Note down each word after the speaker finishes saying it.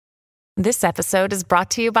This episode is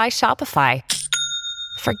brought to you by Shopify.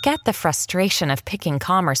 Forget the frustration of picking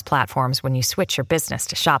commerce platforms when you switch your business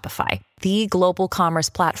to Shopify, the global commerce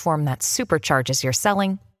platform that supercharges your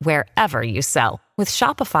selling wherever you sell. With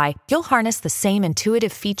Shopify, you'll harness the same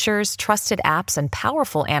intuitive features, trusted apps, and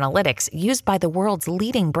powerful analytics used by the world's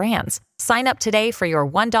leading brands. Sign up today for your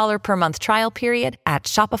 $1 per month trial period at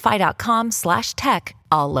shopify.com/tech,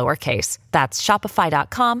 all lowercase. That's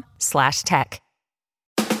shopify.com/tech.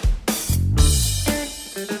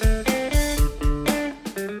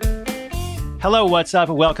 Hello, what's up?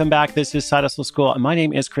 Welcome back. This is Side Hustle School. My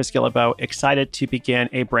name is Chris Guillebeau, excited to begin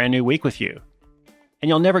a brand new week with you. And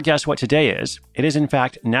you'll never guess what today is. It is, in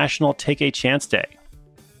fact, National Take a Chance Day.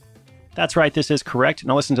 That's right, this is correct.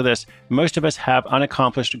 Now listen to this. Most of us have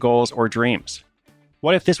unaccomplished goals or dreams.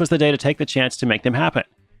 What if this was the day to take the chance to make them happen?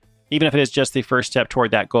 Even if it is just the first step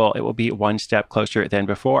toward that goal, it will be one step closer than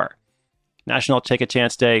before. National Take a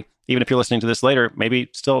Chance Day, even if you're listening to this later,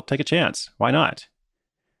 maybe still take a chance. Why not?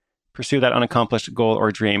 Pursue that unaccomplished goal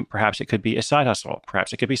or dream. Perhaps it could be a side hustle.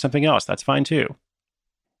 Perhaps it could be something else. That's fine too.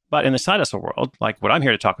 But in the side hustle world, like what I'm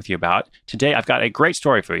here to talk with you about, today I've got a great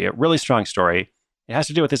story for you, a really strong story. It has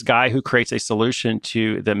to do with this guy who creates a solution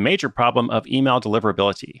to the major problem of email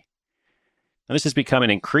deliverability. Now, this has become an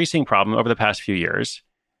increasing problem over the past few years.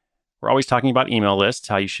 We're always talking about email lists,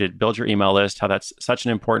 how you should build your email list, how that's such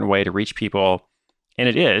an important way to reach people. And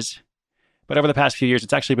it is. But over the past few years,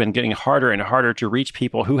 it's actually been getting harder and harder to reach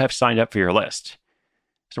people who have signed up for your list.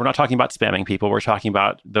 So we're not talking about spamming people. We're talking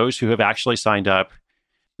about those who have actually signed up.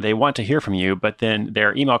 They want to hear from you, but then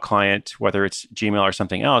their email client, whether it's Gmail or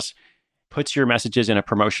something else, puts your messages in a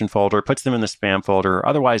promotion folder, puts them in the spam folder, or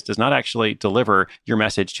otherwise does not actually deliver your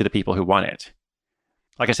message to the people who want it.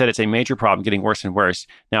 Like I said, it's a major problem, getting worse and worse.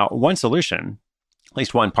 Now, one solution, at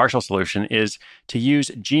least one partial solution, is to use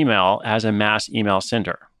Gmail as a mass email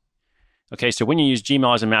sender. Okay, so when you use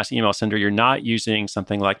Gmail as a mass email sender, you're not using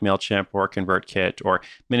something like MailChimp or ConvertKit or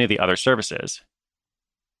many of the other services.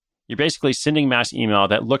 You're basically sending mass email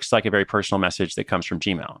that looks like a very personal message that comes from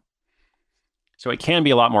Gmail. So it can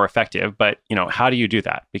be a lot more effective, but how do you do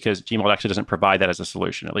that? Because Gmail actually doesn't provide that as a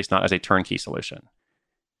solution, at least not as a turnkey solution.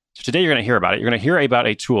 So today you're going to hear about it. You're going to hear about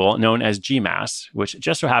a tool known as Gmass, which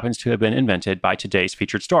just so happens to have been invented by today's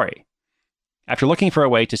featured story. After looking for a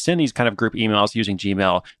way to send these kind of group emails using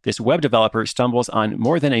Gmail, this web developer stumbles on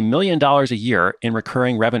more than $1 million a year in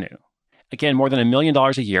recurring revenue. Again, more than $1 million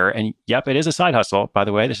a year. And yep, it is a side hustle. By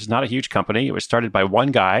the way, this is not a huge company. It was started by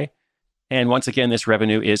one guy. And once again, this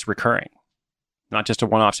revenue is recurring. Not just a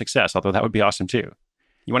one-off success, although that would be awesome too.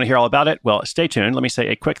 You want to hear all about it? Well, stay tuned. Let me say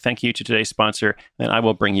a quick thank you to today's sponsor, then I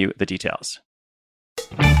will bring you the details.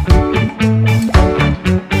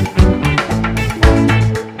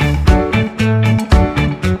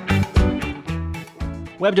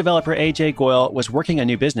 Web developer AJ Goyal was working a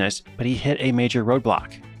new business, but he hit a major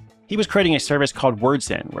roadblock. He was creating a service called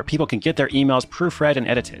WordSend, where people can get their emails proofread and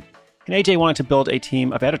edited. And AJ wanted to build a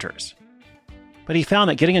team of editors. But he found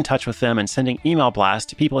that getting in touch with them and sending email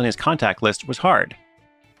blasts to people in his contact list was hard.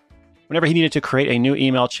 Whenever he needed to create a new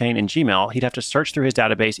email chain in Gmail, he'd have to search through his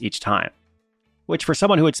database each time, which for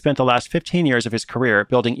someone who had spent the last 15 years of his career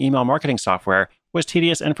building email marketing software was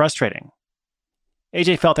tedious and frustrating.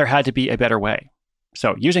 AJ felt there had to be a better way.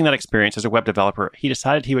 So, using that experience as a web developer, he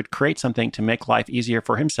decided he would create something to make life easier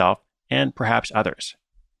for himself and perhaps others.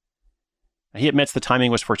 He admits the timing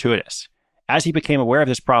was fortuitous. As he became aware of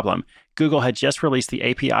this problem, Google had just released the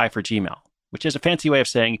API for Gmail, which is a fancy way of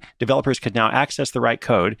saying developers could now access the right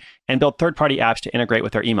code and build third-party apps to integrate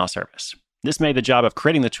with their email service. This made the job of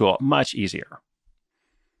creating the tool much easier.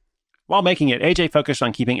 While making it, AJ focused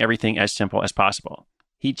on keeping everything as simple as possible.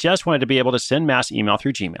 He just wanted to be able to send mass email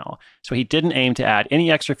through Gmail, so he didn't aim to add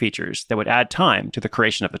any extra features that would add time to the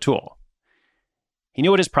creation of the tool. He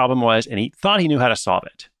knew what his problem was, and he thought he knew how to solve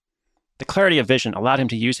it. The clarity of vision allowed him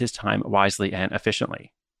to use his time wisely and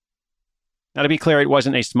efficiently. Now, to be clear, it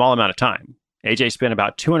wasn't a small amount of time. AJ spent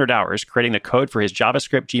about 200 hours creating the code for his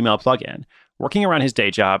JavaScript Gmail plugin, working around his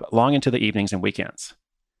day job long into the evenings and weekends.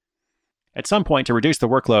 At some point, to reduce the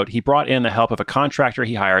workload, he brought in the help of a contractor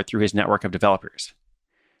he hired through his network of developers.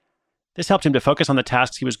 This helped him to focus on the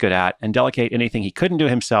tasks he was good at and delegate anything he couldn't do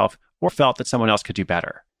himself or felt that someone else could do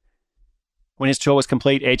better. When his tool was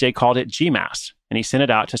complete, AJ called it Gmass, and he sent it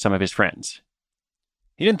out to some of his friends.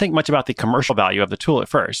 He didn't think much about the commercial value of the tool at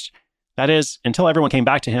first. That is, until everyone came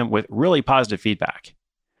back to him with really positive feedback.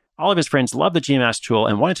 All of his friends loved the Gmass tool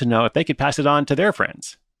and wanted to know if they could pass it on to their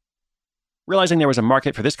friends. Realizing there was a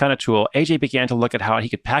market for this kind of tool, AJ began to look at how he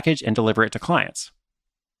could package and deliver it to clients.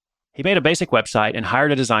 He made a basic website and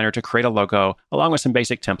hired a designer to create a logo along with some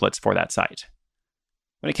basic templates for that site.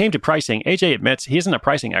 When it came to pricing, AJ admits he isn't a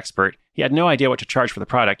pricing expert. He had no idea what to charge for the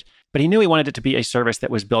product, but he knew he wanted it to be a service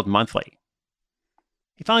that was billed monthly.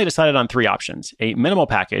 He finally decided on 3 options: a minimal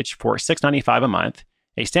package for $6.95 a month,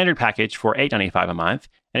 a standard package for $8.95 a month,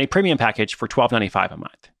 and a premium package for $12.95 a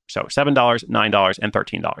month. So $7, $9, and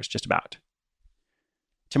 $13, just about.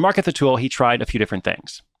 To market the tool, he tried a few different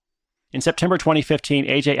things. In September 2015,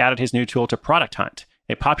 AJ added his new tool to Product Hunt,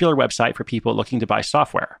 a popular website for people looking to buy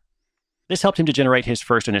software. This helped him to generate his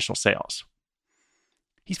first initial sales.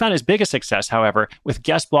 He's found his biggest success, however, with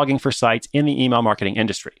guest blogging for sites in the email marketing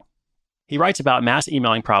industry. He writes about mass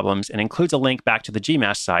emailing problems and includes a link back to the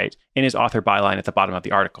GMass site in his author byline at the bottom of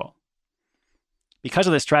the article. Because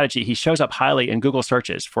of this strategy, he shows up highly in Google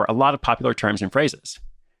searches for a lot of popular terms and phrases.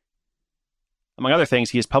 Among other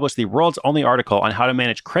things, he has published the world's only article on how to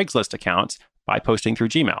manage Craigslist accounts by posting through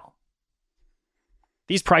Gmail.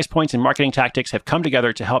 These price points and marketing tactics have come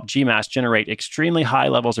together to help GMass generate extremely high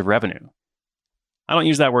levels of revenue. I don't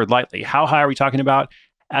use that word lightly. How high are we talking about?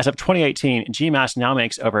 As of 2018, GMass now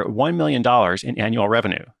makes over $1 million in annual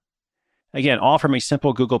revenue. Again, all from a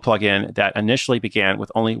simple Google plugin that initially began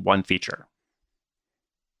with only one feature.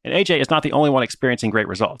 And AJ is not the only one experiencing great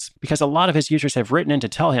results, because a lot of his users have written in to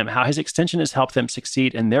tell him how his extension has helped them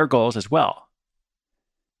succeed in their goals as well.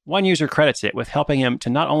 One user credits it with helping him to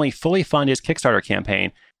not only fully fund his Kickstarter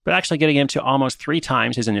campaign, but actually getting him to almost 3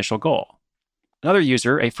 times his initial goal. Another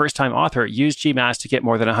user, a first-time author, used GMass to get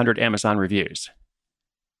more than 100 Amazon reviews.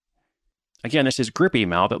 Again, this is group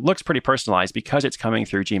email that looks pretty personalized because it's coming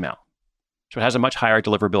through Gmail. So it has a much higher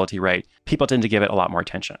deliverability rate. People tend to give it a lot more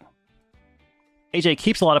attention. AJ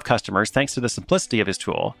keeps a lot of customers thanks to the simplicity of his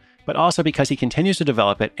tool, but also because he continues to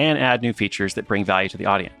develop it and add new features that bring value to the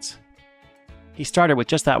audience. He started with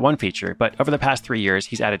just that one feature, but over the past 3 years,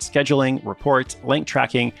 he's added scheduling, reports, link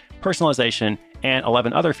tracking, personalization, and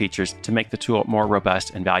 11 other features to make the tool more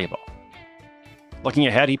robust and valuable. Looking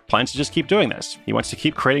ahead, he plans to just keep doing this. He wants to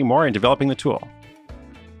keep creating more and developing the tool.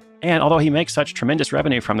 And although he makes such tremendous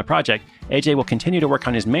revenue from the project, AJ will continue to work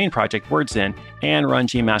on his main project, WordsIn, and run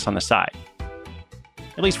GMass on the side.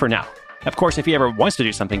 At least for now. Of course, if he ever wants to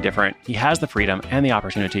do something different, he has the freedom and the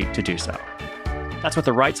opportunity to do so. That's what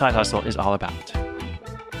the Right Side Hustle is all about.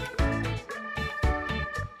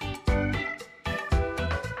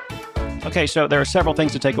 Okay, so there are several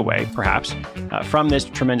things to take away, perhaps, from this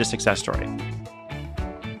tremendous success story.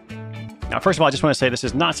 Now, first of all, I just want to say this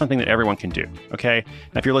is not something that everyone can do, okay?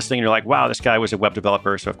 Now, if you're listening and you're like, wow, this guy was a web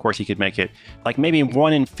developer, so of course he could make it. Like maybe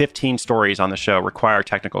 1 in 15 stories on the show require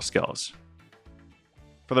technical skills.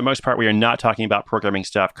 For the most part, we are not talking about programming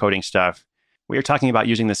stuff, coding stuff. We are talking about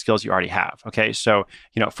using the skills you already have, okay? So,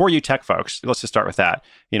 for you tech folks, let's just start with that.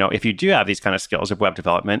 If you do have these kind of skills of web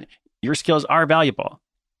development, your skills are valuable.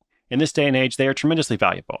 In this day and age, they are tremendously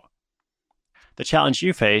valuable. The challenge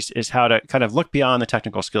you face is how to kind of look beyond the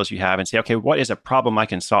technical skills you have and say, okay, what is a problem I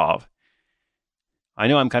can solve? I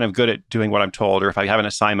know I'm kind of good at doing what I'm told, or if I have an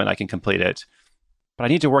assignment, I can complete it. But I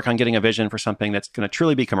need to work on getting a vision for something that's going to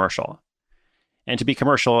truly be commercial. And to be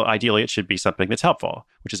commercial, ideally, it should be something that's helpful,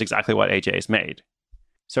 which is exactly what AJ has made.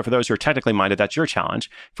 So for those who are technically minded, that's your challenge.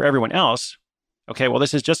 For everyone else, okay, well,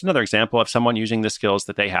 this is just another example of someone using the skills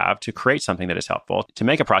that they have to create something that is helpful, to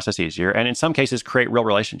make a process easier, and in some cases, create real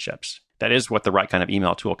relationships. That is what the right kind of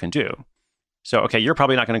email tool can do. So, okay, you're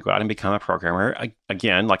probably not going to go out and become a programmer.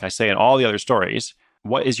 Again, like I say in all the other stories,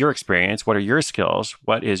 what is your experience? What are your skills?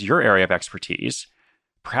 What is your area of expertise?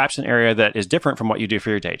 Perhaps an area that is different from what you do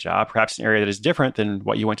for your day job. Perhaps an area that is different than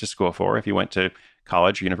what you went to school for, if you went to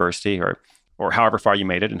college, university, or however far you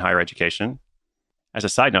made it in higher education. As a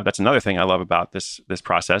side note, that's another thing I love about this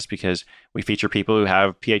process, because we feature people who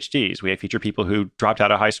have PhDs. We feature people who dropped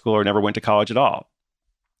out of high school or never went to college at all.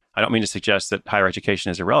 I don't mean to suggest that higher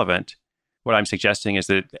education is irrelevant. What I'm suggesting is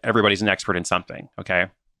that everybody's an expert in something, okay?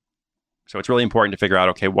 So it's really important to figure out,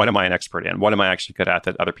 okay, what am I an expert in? What am I actually good at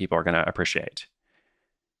that other people are going to appreciate?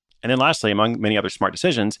 And then lastly, among many other smart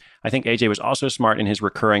decisions, I think AJ was also smart in his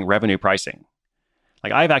recurring revenue pricing.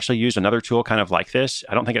 Like I've actually used another tool kind of like this.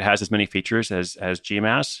 I don't think it has as many features as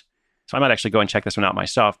GMass. So I might actually go and check this one out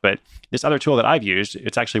myself. But this other tool that I've used,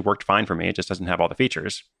 it's actually worked fine for me. It just doesn't have all the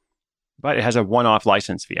features. But it has a one-off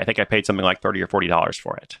license fee. I think I paid something like $30 or $40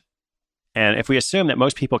 for it. And if we assume that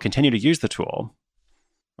most people continue to use the tool,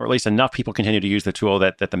 or at least enough people continue to use the tool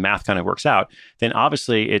that the math kind of works out, then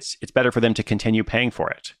obviously it's better for them to continue paying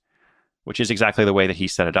for it, which is exactly the way that he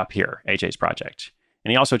set it up here, AJ's project.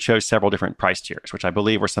 And he also chose several different price tiers, which I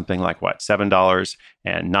believe were something like, $7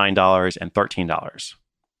 and $9 and $13.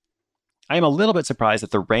 I am a little bit surprised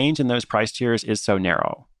that the range in those price tiers is so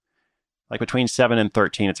narrow. Like between 7 and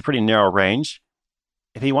 13, it's a pretty narrow range.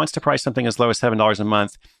 If he wants to price something as low as $7 a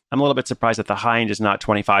month, I'm a little bit surprised that the high end is not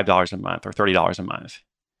 $25 a month or $30 a month.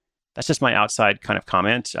 That's just my outside kind of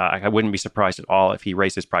comment. I wouldn't be surprised at all if he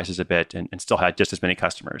raised his prices a bit and still had just as many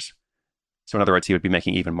customers. So in other words, he would be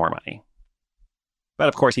making even more money. But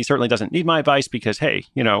of course, he certainly doesn't need my advice because, hey,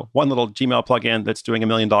 one little Gmail plugin that's doing $1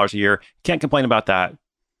 million a year, can't complain about that.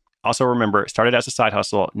 Also remember, it started as a side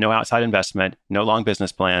hustle, no outside investment, no long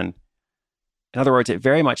business plan. In other words, it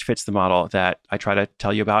very much fits the model that I try to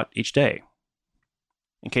tell you about each day.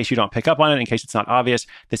 In case you don't pick up on it, in case it's not obvious,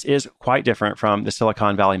 this is quite different from the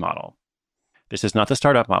Silicon Valley model. This is not the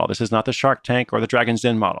startup model. This is not the Shark Tank or the Dragon's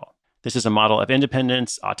Den model. This is a model of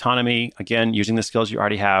independence, autonomy, again, using the skills you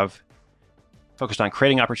already have, focused on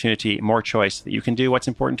creating opportunity, more choice, that you can do what's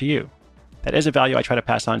important to you. That is a value I try to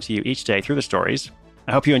pass on to you each day through the stories.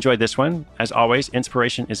 I hope you enjoyed this one. As always,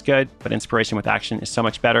 inspiration is good, but inspiration with action is so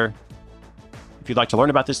much better. If you'd like to learn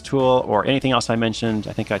about this tool or anything else I mentioned,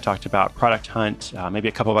 I think I talked about Product Hunt, maybe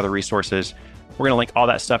a couple of other resources. We're going to link all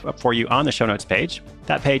that stuff up for you on the show notes page.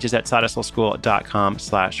 That page is at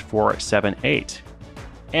sidehustleschool.com/478.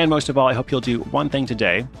 And most of all, I hope you'll do one thing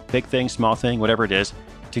today, big thing, small thing, whatever it is,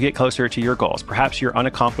 to get closer to your goals, perhaps your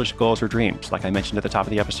unaccomplished goals or dreams, like I mentioned at the top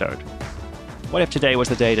of the episode. What if today was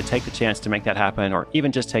the day to take the chance to make that happen, or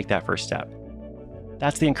even just take that first step?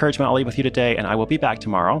 That's the encouragement I'll leave with you today, and I will be back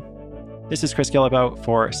tomorrow. This is Chris Guillebeau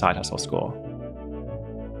for Side Hustle School.